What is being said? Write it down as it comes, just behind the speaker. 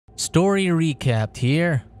Story recapped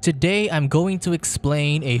here. Today I'm going to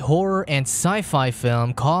explain a horror and sci-fi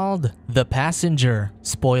film called The Passenger.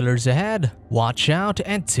 Spoilers ahead, watch out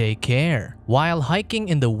and take care. While hiking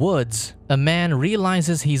in the woods, a man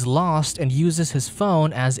realizes he's lost and uses his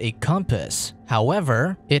phone as a compass.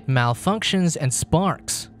 However, it malfunctions and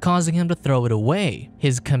sparks, causing him to throw it away.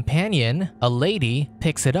 His companion, a lady,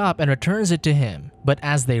 picks it up and returns it to him. But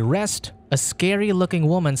as they rest, a scary-looking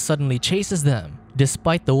woman suddenly chases them.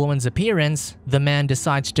 Despite the woman's appearance, the man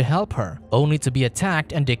decides to help her, only to be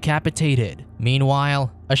attacked and decapitated.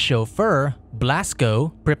 Meanwhile, a chauffeur, Blasco,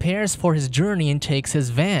 prepares for his journey and takes his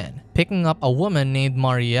van, picking up a woman named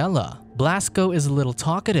Mariela. Blasco is a little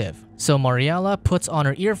talkative, so Mariela puts on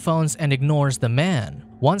her earphones and ignores the man.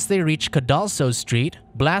 Once they reach Cadalso Street,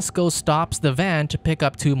 Blasco stops the van to pick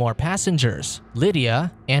up two more passengers,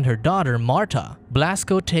 Lidia and her daughter Marta.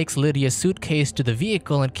 Blasco takes Lydia's suitcase to the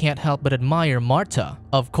vehicle and can't help but admire Marta.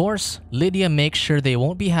 Of course, Lidia makes sure they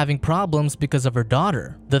won't be having problems because of her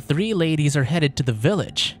daughter. The three ladies are headed to the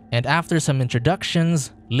village, and after some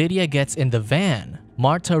introductions, Lidia gets in the van.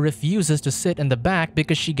 Marta refuses to sit in the back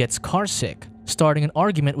because she gets carsick, starting an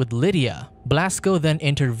argument with Lidia. Blasco then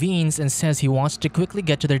intervenes and says he wants to quickly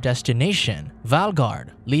get to their destination,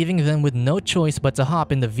 Valgarde, leaving them with no choice but to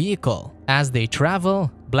hop in the vehicle. As they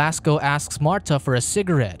travel, Blasco asks Marta for a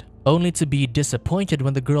cigarette, only to be disappointed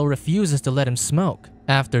when the girl refuses to let him smoke.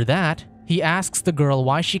 After that, he asks the girl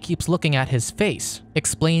why she keeps looking at his face,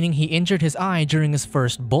 explaining he injured his eye during his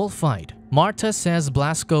first bullfight. Marta says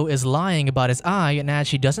Blasco is lying about his eye and adds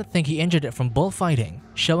she doesn't think he injured it from bullfighting,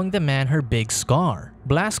 showing the man her big scar.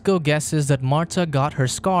 Blasco guesses that Marta got her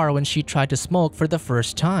scar when she tried to smoke for the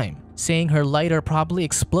first time, saying her lighter probably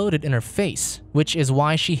exploded in her face, which is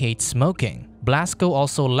why she hates smoking. Blasco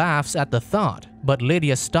also laughs at the thought, but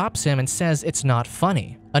Lidia stops him and says it's not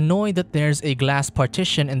funny. Annoyed that there's a glass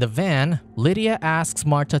partition in the van, Lidia asks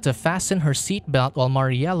Marta to fasten her seatbelt while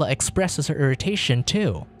Mariela expresses her irritation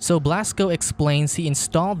too. So Blasco explains he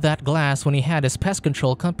installed that glass when he had his pest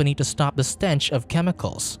control company to stop the stench of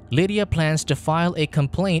chemicals. Lidia plans to file a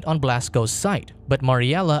complaint on Blasco's site, but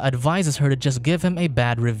Mariela advises her to just give him a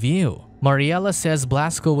bad review. Mariela says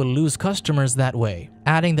Blasco will lose customers that way,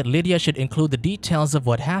 adding that Lidia should include the details of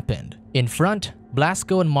what happened. In front,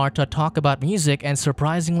 Blasco and Marta talk about music and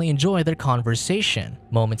surprisingly enjoy their conversation.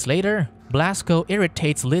 Moments later, Blasco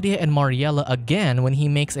irritates Lidia and Mariela again when he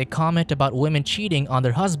makes a comment about women cheating on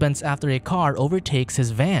their husbands after a car overtakes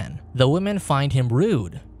his van. The women find him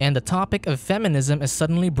rude, and the topic of feminism is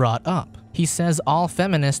suddenly brought up. He says all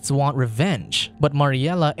feminists want revenge, but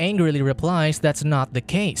Mariela angrily replies that's not the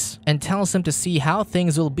case, and tells him to see how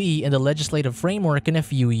things will be in the legislative framework in a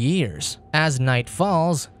few years. As night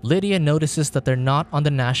falls, Lidia notices that they're not on the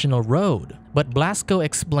national road, but Blasco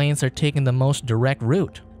explains they're taking the most direct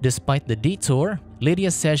route. Despite the detour, Lidia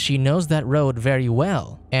says she knows that road very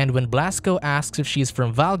well, and when Blasco asks if she's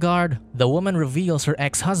from Valgarde, the woman reveals her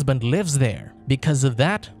ex-husband lives there. Because of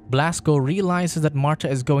that, Blasco realizes that Marta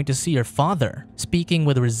is going to see her father. Speaking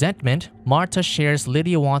with resentment, Marta shares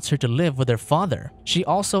Lidia wants her to live with her father. She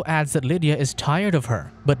also adds that Lidia is tired of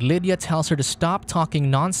her, but Lidia tells her to stop talking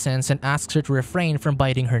nonsense and asks her to refrain from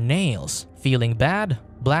biting her nails. Feeling bad,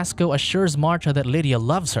 Blasco assures Marta that Lidia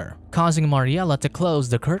loves her, causing Mariela to close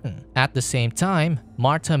the curtain. At the same time,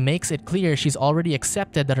 Marta makes it clear she's already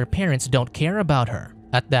accepted that her parents don't care about her.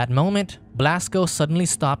 At that moment, Blasco suddenly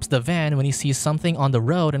stops the van when he sees something on the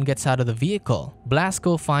road and gets out of the vehicle.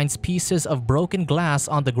 Blasco finds pieces of broken glass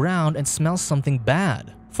on the ground and smells something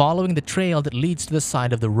bad, following the trail that leads to the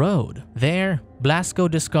side of the road. There, Blasco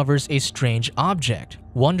discovers a strange object,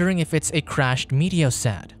 wondering if it's a crashed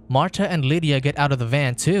meteosat. Marta and Lidia get out of the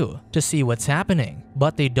van too, to see what's happening,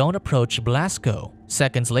 but they don't approach Blasco.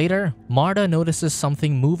 Seconds later, Marta notices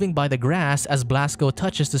something moving by the grass as Blasco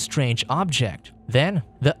touches the strange object. Then,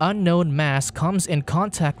 the unknown mass comes in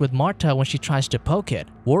contact with Marta when she tries to poke it,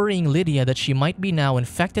 worrying Lidia that she might be now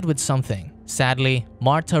infected with something. Sadly,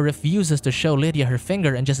 Marta refuses to show Lidia her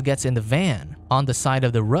finger and just gets in the van. On the side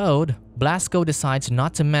of the road, Blasco decides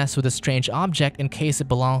not to mess with the strange object in case it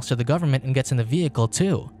belongs to the government and gets in the vehicle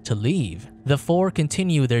too, to leave. The four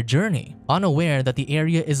continue their journey, unaware that the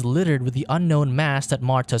area is littered with the unknown mass that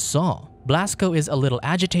Marta saw. Blasco is a little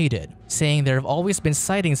agitated, saying there have always been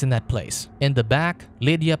sightings in that place. In the back,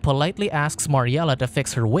 Lidia politely asks Mariela to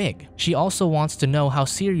fix her wig. She also wants to know how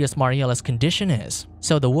serious Mariela's condition is.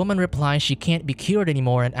 So the woman replies she can't be cured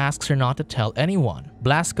anymore and asks her not to tell anyone.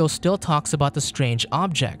 Blasco still talks about the strange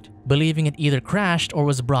object, believing it either crashed or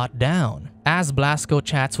was brought down. As Blasco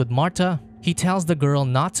chats with Marta, he tells the girl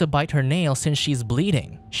not to bite her nail since she's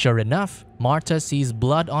bleeding. Sure enough, Marta sees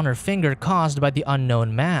blood on her finger caused by the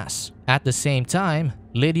unknown mass. At the same time,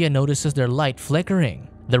 Lidia notices their light flickering.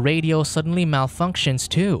 The radio suddenly malfunctions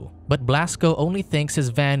too, but Blasco only thinks his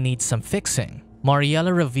van needs some fixing.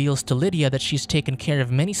 Mariela reveals to Lidia that she's taken care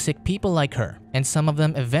of many sick people like her, and some of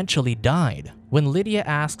them eventually died. When Lidia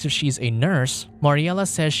asks if she's a nurse, Mariela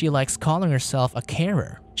says she likes calling herself a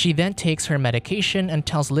carer. She then takes her medication and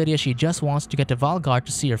tells Lidia she just wants to get to Valgarde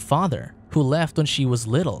to see her father, who left when she was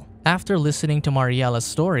little. After listening to Mariela's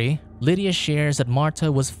story, Lidia shares that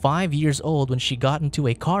Marta was 5 years old when she got into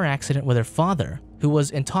a car accident with her father, who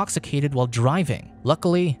was intoxicated while driving.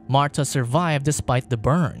 Luckily, Marta survived despite the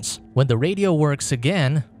burns. When the radio works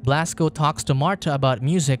again, Blasco talks to Marta about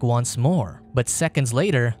music once more. But seconds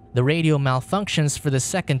later, the radio malfunctions for the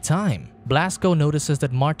second time. Blasco notices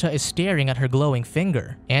that Marta is staring at her glowing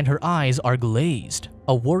finger, and her eyes are glazed.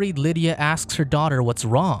 A worried Lidia asks her daughter what's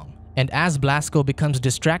wrong. And as Blasco becomes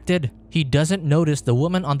distracted, he doesn't notice the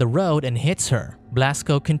woman on the road and hits her.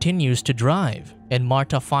 Blasco continues to drive, and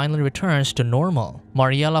Marta finally returns to normal.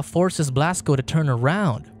 Mariela forces Blasco to turn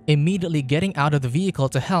around, immediately getting out of the vehicle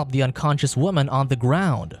to help the unconscious woman on the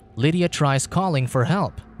ground. Lidia tries calling for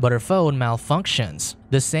help, but her phone malfunctions.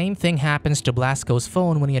 The same thing happens to Blasco's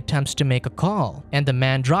phone when he attempts to make a call, and the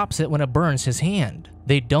man drops it when it burns his hand.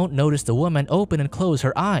 They don't notice the woman open and close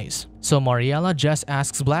her eyes, so Mariela just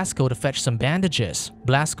asks Blasco to fetch some bandages.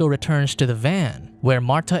 Blasco returns to the van, where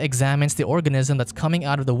Marta examines the organism that's coming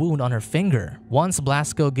out of the wound on her finger. Once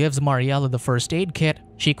Blasco gives Mariela the first aid kit,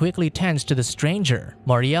 she quickly tends to the stranger.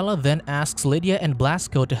 Mariela then asks Lidia and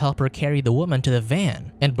Blasco to help her carry the woman to the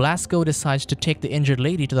van, and Blasco decides to take the injured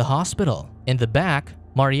lady to the hospital. In the back,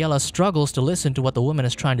 Mariela struggles to listen to what the woman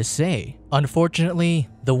is trying to say. Unfortunately,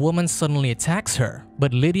 the woman suddenly attacks her,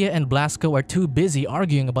 but Lidia and Blasco are too busy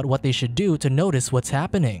arguing about what they should do to notice what's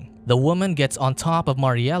happening. The woman gets on top of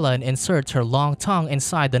Mariela and inserts her long tongue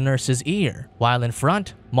inside the nurse's ear, while in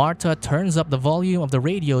front, Marta turns up the volume of the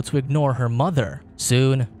radio to ignore her mother.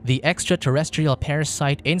 Soon, the extraterrestrial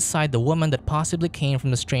parasite inside the woman that possibly came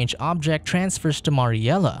from the strange object transfers to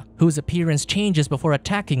Mariela, whose appearance changes before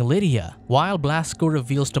attacking Lidia. While Blasco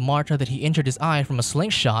reveals to Marta that he injured his eye from a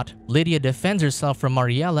slingshot, Lidia defends herself from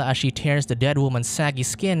Mariela as she tears the dead woman's saggy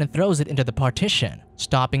skin and throws it into the partition.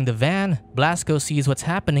 Stopping the van, Blasco sees what's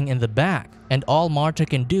happening in the back, and all Marta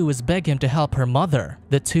can do is beg him to help her mother.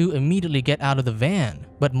 The two immediately get out of the van,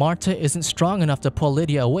 but Marta isn't strong enough to pull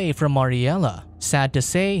Lidia away from Mariela. Sad to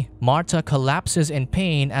say, Marta collapses in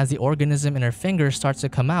pain as the organism in her finger starts to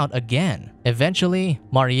come out again. Eventually,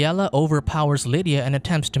 Mariela overpowers Lidia and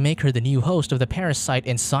attempts to make her the new host of the parasite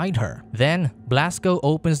inside her. Then, Blasco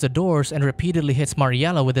opens the doors and repeatedly hits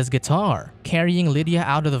Mariela with his guitar, carrying Lidia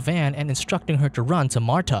out of the van and instructing her to run to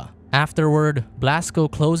Marta. Afterward, Blasco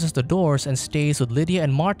closes the doors and stays with Lidia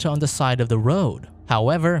and Marta on the side of the road.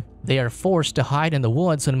 However, they are forced to hide in the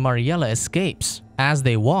woods when Mariela escapes. As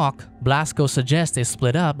they walk, Blasco suggests they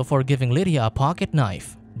split up before giving Lidia a pocket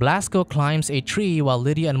knife. Blasco climbs a tree while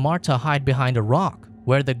Lidia and Marta hide behind a rock,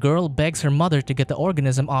 where the girl begs her mother to get the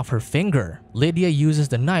organism off her finger. Lidia uses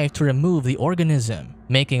the knife to remove the organism,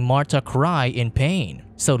 making Marta cry in pain,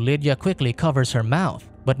 so Lidia quickly covers her mouth.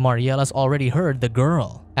 But Mariela's already heard the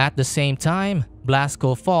girl. At the same time,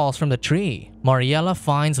 Blasco falls from the tree. Mariela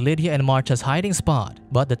finds Lidia and Marta's hiding spot,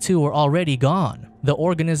 but the two are already gone. The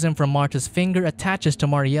organism from Marta's finger attaches to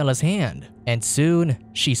Mariela's hand, and soon,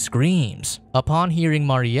 she screams. Upon hearing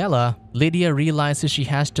Mariela, Lidia realizes she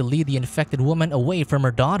has to lead the infected woman away from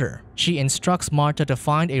her daughter. She instructs Marta to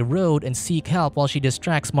find a road and seek help while she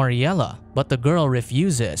distracts Mariela, but the girl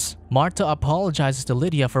refuses. Marta apologizes to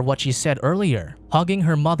Lidia for what she said earlier, hugging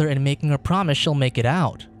her mother and making her promise she'll make it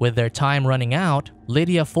out. With their time running out,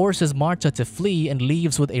 Lidia forces Marta to flee and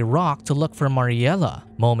leaves with a rock to look for Mariela.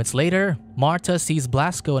 Moments later, Marta sees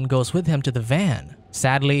Blasco and goes with him to the van.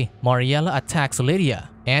 Sadly, Mariela attacks Lidia,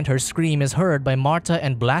 and her scream is heard by Marta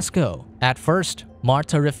and Blasco. At first,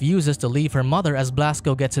 Marta refuses to leave her mother as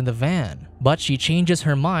Blasco gets in the van, but she changes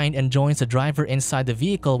her mind and joins the driver inside the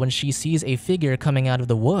vehicle when she sees a figure coming out of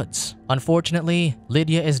the woods. Unfortunately,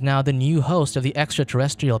 Lidia is now the new host of the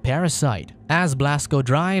extraterrestrial parasite. As Blasco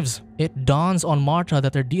drives, it dawns on Marta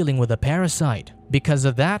that they're dealing with a parasite. Because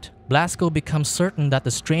of that, Blasco becomes certain that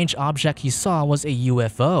the strange object he saw was a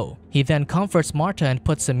UFO. He then comforts Marta and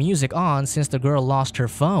puts some music on since the girl lost her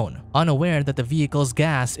phone, unaware that the vehicle's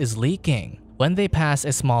gas is leaking. When they pass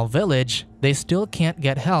a small village, they still can't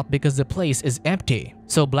get help because the place is empty.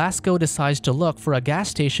 So Blasco decides to look for a gas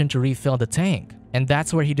station to refill the tank. and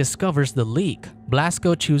that's where he discovers the leak.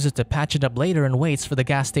 Blasco chooses to patch it up later and waits for the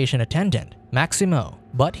gas station attendant, Maximo.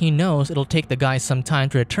 But he knows it'll take the guy some time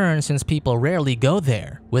to return since people rarely go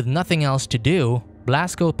there. With nothing else to do,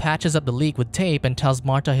 Blasco patches up the leak with tape and tells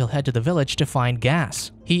Marta he'll head to the village to find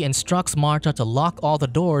gas. He instructs Marta to lock all the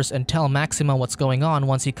doors and tell Maximo what's going on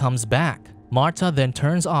once he comes back. Marta then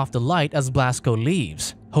turns off the light as Blasco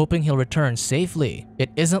leaves, hoping he'll return safely. It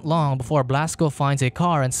isn't long before Blasco finds a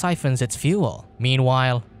car and siphons its fuel.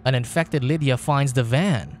 Meanwhile, an infected Lidia finds the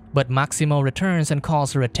van, but Maximo returns and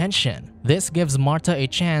calls her attention. This gives Marta a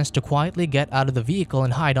chance to quietly get out of the vehicle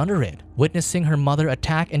and hide under it, witnessing her mother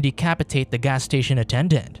attack and decapitate the gas station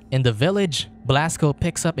attendant. In the village, Blasco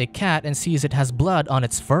picks up a cat and sees it has blood on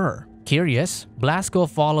its fur. Curious, Blasco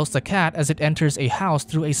follows the cat as it enters a house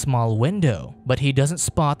through a small window, but he doesn't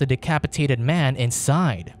spot the decapitated man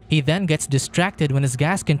inside. He then gets distracted when his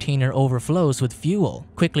gas container overflows with fuel,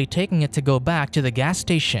 quickly taking it to go back to the gas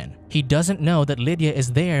station. He doesn't know that Lidia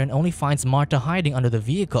is there and only finds Marta hiding under the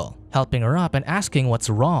vehicle, helping her up and asking what's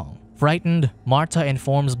wrong. Frightened, Marta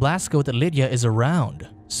informs Blasco that Lidia is around.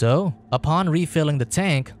 So, upon refilling the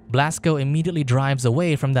tank, Blasco immediately drives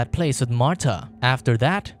away from that place with Marta. After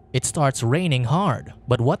that, it starts raining hard,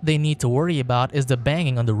 but what they need to worry about is the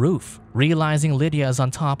banging on the roof. Realizing Lidia is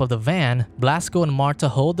on top of the van, Blasco and Marta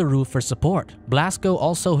hold the roof for support. Blasco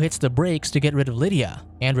also hits the brakes to get rid of Lidia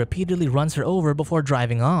and repeatedly runs her over before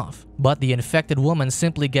driving off. But the infected woman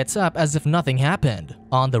simply gets up as if nothing happened.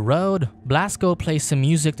 On the road, Blasco plays some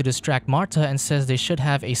music to distract Marta and says they should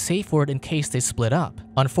have a safe word in case they split up.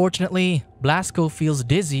 Unfortunately, Blasco feels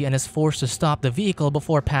dizzy and is forced to stop the vehicle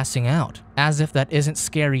before passing out. As if that isn't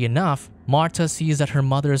scary enough, Marta sees that her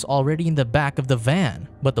mother is already in the back of the van,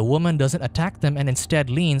 but the woman doesn't attack them and instead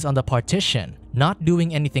leans on the partition, not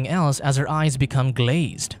doing anything else as her eyes become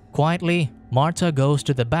glazed. Quietly, Marta goes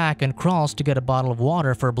to the back and crawls to get a bottle of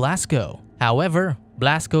water for Blasco. However,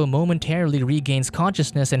 Blasco momentarily regains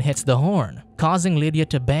consciousness and hits the horn, causing Lidia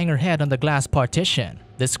to bang her head on the glass partition.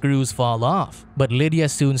 The screws fall off, but Lidia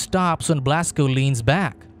soon stops when Blasco leans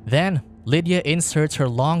back. Then, Lidia inserts her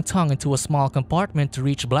long tongue into a small compartment to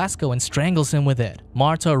reach Blasco and strangles him with it.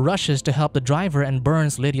 Marta rushes to help the driver and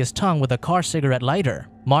burns Lidia's tongue with a car cigarette lighter.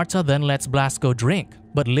 Marta then lets Blasco drink,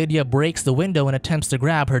 but Lidia breaks the window and attempts to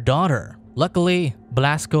grab her daughter. Luckily,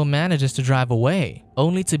 Blasco manages to drive away,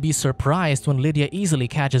 only to be surprised when Lidia easily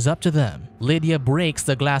catches up to them. Lidia breaks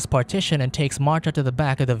the glass partition and takes Marta to the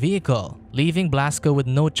back of the vehicle, leaving Blasco with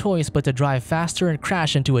no choice but to drive faster and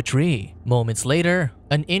crash into a tree. Moments later,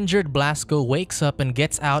 an injured Blasco wakes up and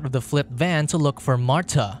gets out of the flipped van to look for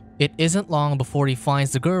Marta. It isn't long before he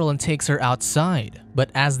finds the girl and takes her outside,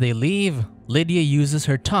 but as they leave, Lidia uses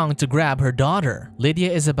her tongue to grab her daughter.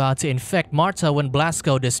 Lidia is about to infect Marta when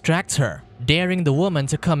Blasco distracts her, daring the woman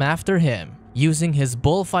to come after him. Using his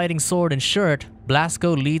bullfighting sword and shirt,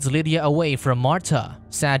 Blasco leads Lidia away from Marta.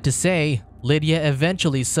 Sad to say, Lidia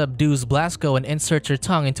eventually subdues Blasco and inserts her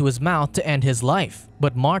tongue into his mouth to end his life.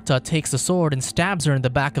 But Marta takes the sword and stabs her in the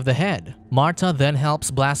back of the head. Marta then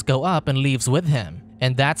helps Blasco up and leaves with him.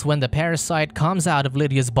 And that's when the parasite comes out of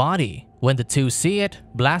Lidia's body. When the two see it,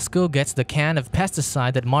 Blasco gets the can of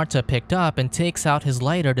pesticide that Marta picked up and takes out his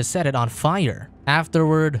lighter to set it on fire.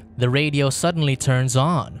 Afterward, the radio suddenly turns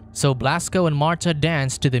on, so Blasco and Marta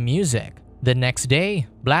dance to the music. The next day,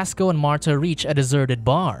 Blasco and Marta reach a deserted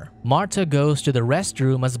bar. Marta goes to the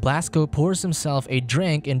restroom as Blasco pours himself a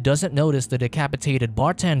drink and doesn't notice the decapitated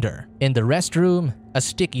bartender. In the restroom, a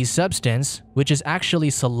sticky substance, which is actually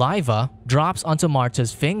saliva, drops onto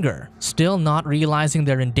Marta's finger. Still not realizing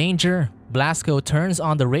they're in danger, Blasco turns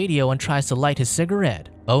on the radio and tries to light his cigarette,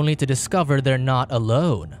 only to discover they're not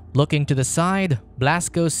alone. Looking to the side,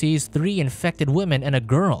 Blasco sees 3 infected women and a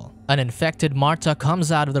girl. An infected Marta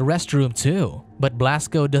comes out of the restroom too, but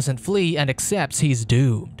Blasco doesn't flee and accepts he's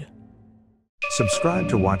doomed. Subscribe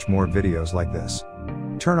to watch more videos like this.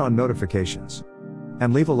 Turn on notifications.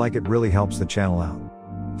 And leave a like, it really helps the channel out.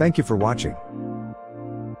 Thank you for watching.